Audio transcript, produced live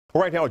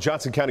Right now,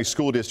 Johnson County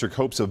School District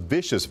hopes a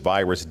vicious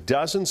virus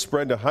doesn't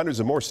spread to hundreds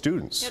of more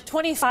students.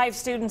 25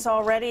 students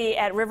already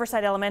at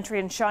Riverside Elementary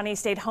in Shawnee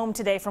stayed home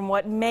today from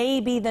what may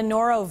be the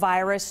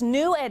norovirus.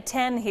 New at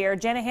 10 here,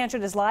 Jenna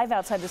Hanchard is live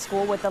outside the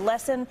school with the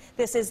lesson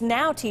this is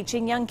now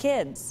teaching young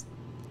kids.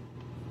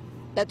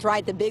 That's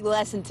right. The big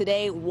lesson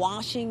today,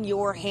 washing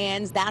your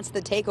hands. That's the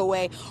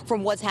takeaway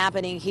from what's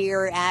happening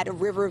here at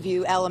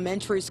Riverview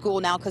Elementary School.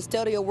 Now,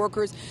 custodial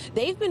workers,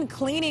 they've been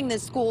cleaning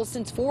this school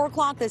since 4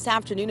 o'clock this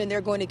afternoon, and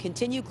they're going to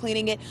continue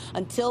cleaning it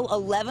until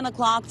 11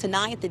 o'clock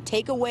tonight. The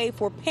takeaway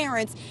for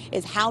parents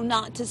is how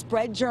not to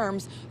spread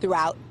germs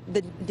throughout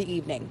the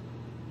evening.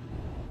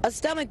 A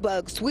stomach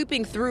bug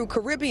sweeping through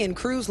Caribbean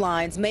cruise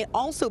lines may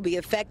also be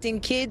affecting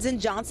kids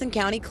in Johnson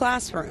County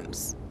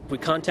classrooms. We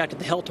contacted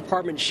the health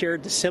department,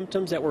 shared the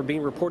symptoms that were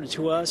being reported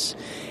to us,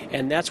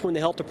 and that's when the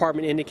health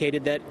department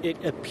indicated that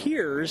it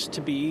appears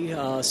to be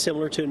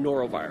similar to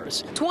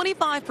norovirus.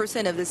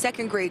 25% of the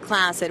second grade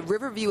class at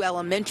Riverview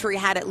Elementary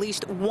had at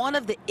least one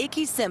of the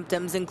icky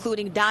symptoms,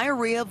 including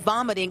diarrhea,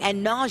 vomiting,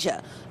 and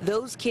nausea.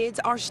 Those kids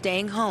are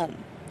staying home.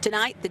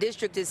 Tonight, the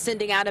district is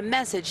sending out a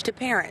message to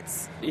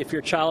parents. If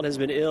your child has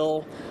been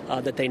ill,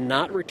 that they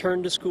not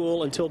return to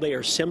school until they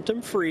are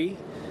symptom-free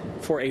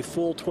for a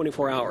full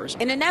 24 hours.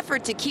 In an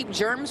effort to keep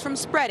germs from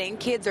spreading,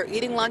 kids are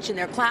eating lunch in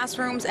their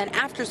classrooms, and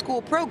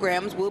after-school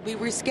programs will be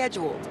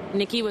rescheduled.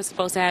 Nicky was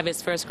supposed to have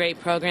his first grade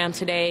program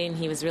today, and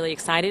he was really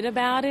excited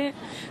about it,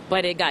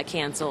 but it got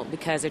canceled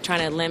because they're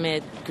trying to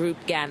limit group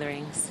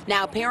gatherings.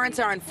 Now, parents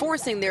are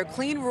enforcing their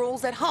clean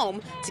rules at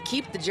home to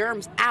keep the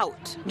germs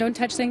out. Don't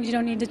touch things you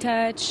don't need to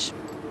touch.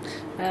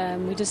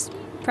 We just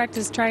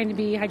practice trying to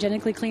be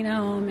hygienically clean at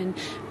home and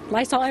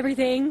Lysol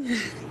everything.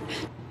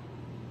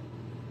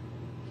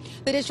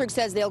 The district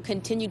says they'll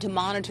continue to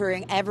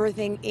monitoring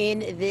everything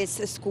in this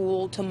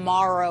school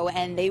tomorrow,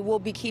 and they will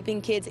be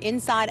keeping kids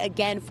inside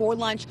again for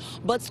lunch,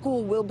 but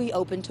school will be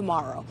open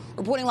tomorrow.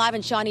 Reporting live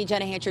in Shawnee,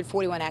 Jenna Hanchard,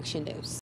 41 Action News.